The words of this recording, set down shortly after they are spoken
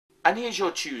And here's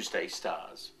your Tuesday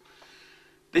stars.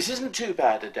 This isn't too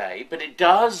bad a day, but it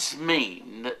does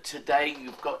mean that today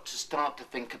you've got to start to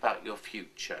think about your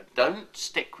future. Don't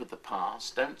stick with the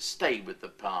past. Don't stay with the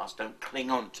past. Don't cling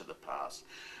on to the past.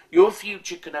 Your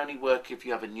future can only work if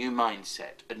you have a new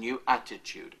mindset, a new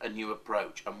attitude, a new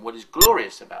approach. And what is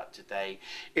glorious about today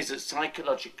is that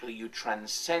psychologically you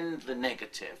transcend the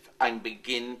negative and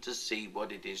begin to see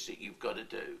what it is that you've got to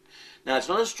do. Now, it's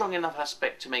not a strong enough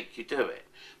aspect to make you do it,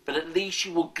 but at least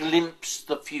you will glimpse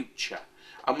the future.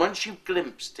 And once you've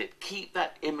glimpsed it, keep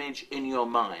that image in your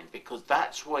mind, because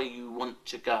that's where you want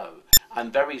to go.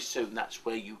 And very soon that's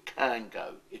where you can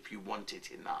go if you want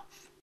it enough.